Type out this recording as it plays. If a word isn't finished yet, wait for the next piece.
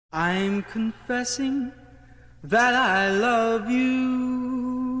I'm confessing that I love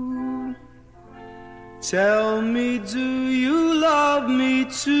you. Tell me, do you love me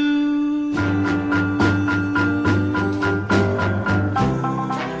too?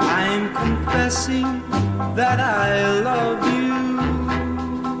 I'm confessing that I love you.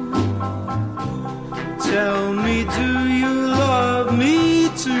 Tell me, do you love me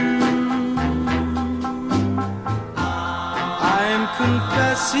too? I'm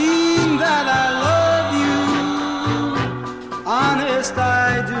confessing that I love you. Honest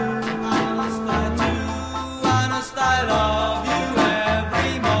I do. Honest I do. Honest I love you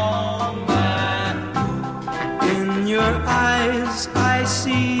every moment. In your eyes I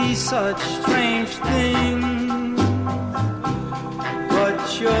see such strange things, but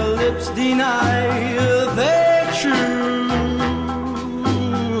your lips deny they're true.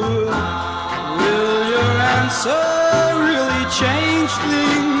 Will your answer really change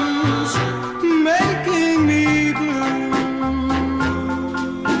things, making me blue?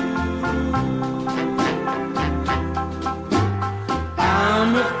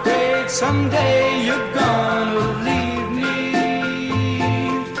 I'm afraid someday you're gonna leave me.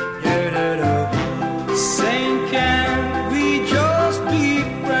 Saying, can't we just be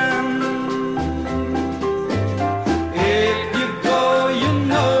friends? If you go, you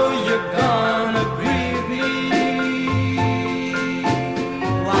know you're gonna grieve me.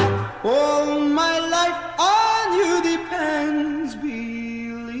 All my life on you depends,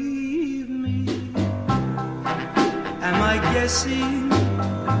 believe me. Am I guessing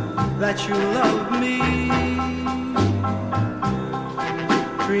that you love me?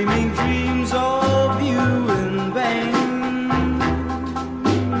 Dreaming dreams all